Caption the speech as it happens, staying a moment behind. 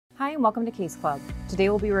Hi and welcome to Case Club. Today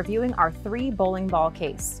we'll be reviewing our 3 bowling ball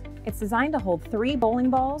case. It's designed to hold 3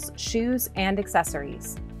 bowling balls, shoes, and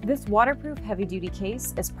accessories. This waterproof heavy-duty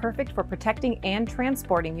case is perfect for protecting and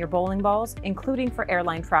transporting your bowling balls, including for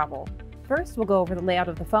airline travel. First, we'll go over the layout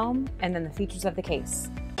of the foam and then the features of the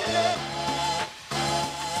case.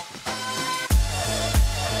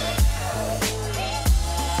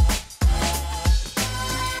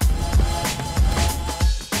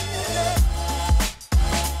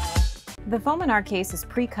 The foam in our case is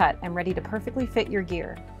pre-cut and ready to perfectly fit your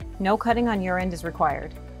gear. No cutting on your end is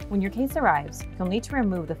required. When your case arrives, you'll need to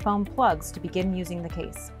remove the foam plugs to begin using the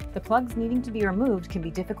case. The plugs needing to be removed can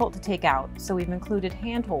be difficult to take out, so we've included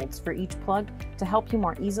handholds for each plug to help you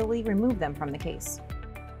more easily remove them from the case.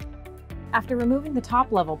 After removing the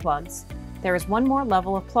top level plugs, there is one more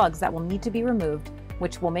level of plugs that will need to be removed,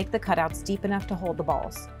 which will make the cutouts deep enough to hold the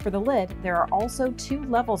balls. For the lid, there are also 2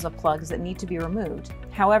 levels of plugs that need to be removed.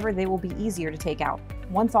 However, they will be easier to take out.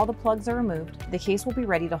 Once all the plugs are removed, the case will be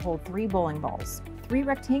ready to hold 3 bowling balls. 3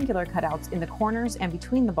 rectangular cutouts in the corners and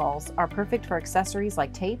between the balls are perfect for accessories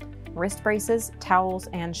like tape, wrist braces, towels,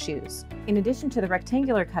 and shoes. In addition to the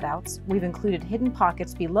rectangular cutouts, we've included hidden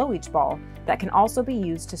pockets below each ball that can also be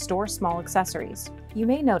used to store small accessories. You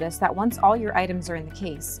may notice that once all your items are in the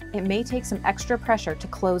case, it may take some extra pressure to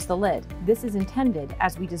close the lid. This is intended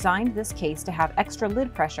as we designed this case to have extra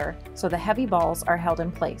lid pressure so the heavy balls are held in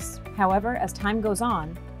place. However, as time goes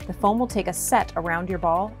on, the foam will take a set around your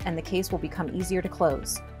ball and the case will become easier to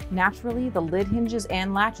close. Naturally, the lid hinges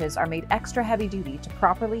and latches are made extra heavy-duty to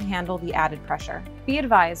properly handle the added pressure. Be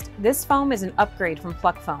advised, this foam is an upgrade from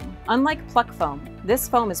Pluck Foam. Unlike Pluck Foam, this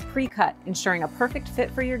foam is pre-cut, ensuring a perfect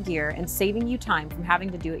fit for your gear and saving you time from having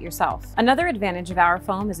to do it yourself. Another advantage of our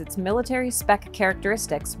foam is its military spec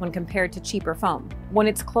characteristics when compared to cheaper foam. When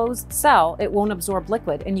it's closed cell, it won't absorb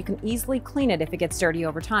liquid and you can easily clean it if it gets dirty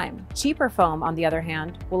over time. Cheaper foam, on the other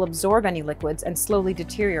hand, will absorb any liquids and slowly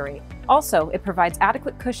deteriorate. Also, it provides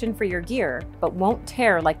adequate cushion for your gear, but won't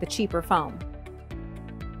tear like the cheaper foam.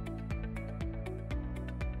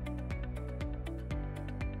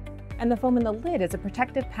 And the foam in the lid is a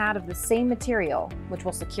protective pad of the same material, which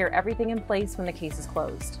will secure everything in place when the case is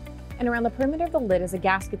closed. And around the perimeter of the lid is a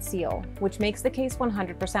gasket seal, which makes the case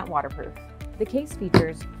 100% waterproof. The case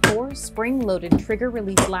features 4 spring-loaded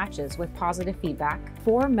trigger-release latches with positive feedback,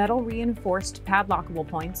 4 metal-reinforced padlockable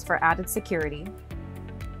points for added security,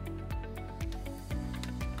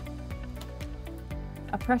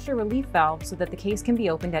 a pressure relief valve so that the case can be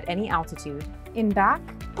opened at any altitude. In back,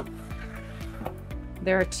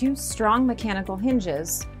 there are 2 strong mechanical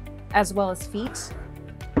hinges, as well as feet,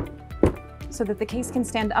 so that the case can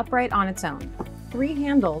stand upright on its own. 3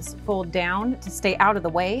 handles fold down to stay out of the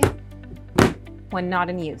way when not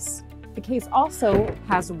in use. The case also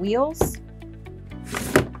has wheels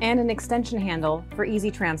and an extension handle for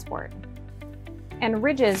easy transport. And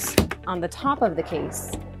ridges on the top of the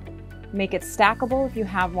case make it stackable if you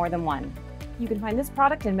have more than one. You can find this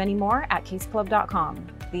product and many more at caseclub.com,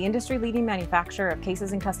 the industry-leading manufacturer of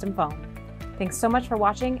cases and custom foam. Thanks so much for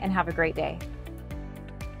watching and have a great day.